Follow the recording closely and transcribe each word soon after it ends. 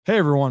Hey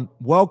everyone,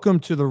 welcome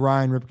to the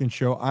Ryan Ripken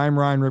Show. I'm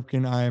Ryan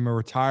Ripken. I am a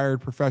retired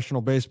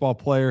professional baseball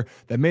player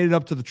that made it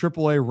up to the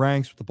AAA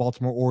ranks with the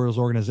Baltimore Orioles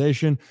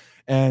organization.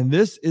 And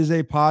this is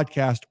a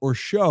podcast or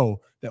show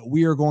that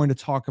we are going to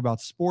talk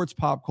about sports,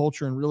 pop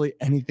culture, and really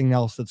anything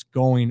else that's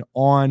going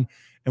on.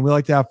 And we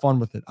like to have fun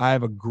with it. I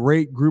have a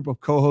great group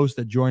of co-hosts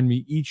that join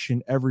me each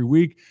and every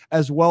week,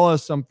 as well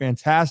as some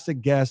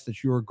fantastic guests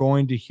that you are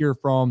going to hear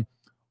from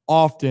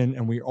often.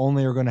 And we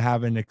only are going to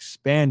have an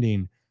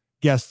expanding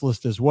guest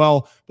list as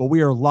well. But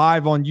we are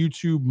live on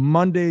YouTube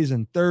Mondays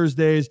and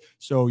Thursdays,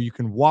 so you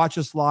can watch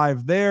us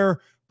live there.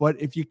 But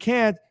if you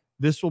can't,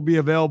 this will be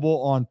available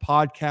on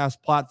podcast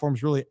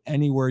platforms, really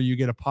anywhere you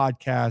get a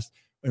podcast.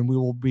 And we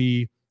will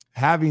be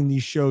having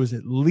these shows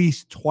at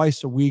least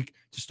twice a week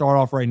to start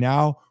off right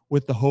now,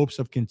 with the hopes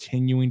of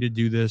continuing to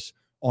do this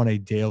on a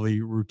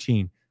daily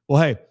routine.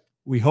 Well, hey,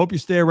 we hope you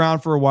stay around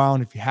for a while.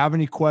 And if you have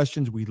any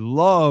questions, we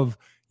love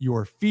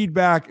your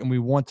feedback, and we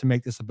want to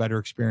make this a better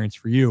experience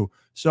for you.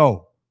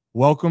 So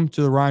welcome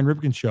to the Ryan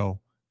Ripken Show,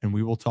 and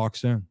we will talk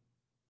soon.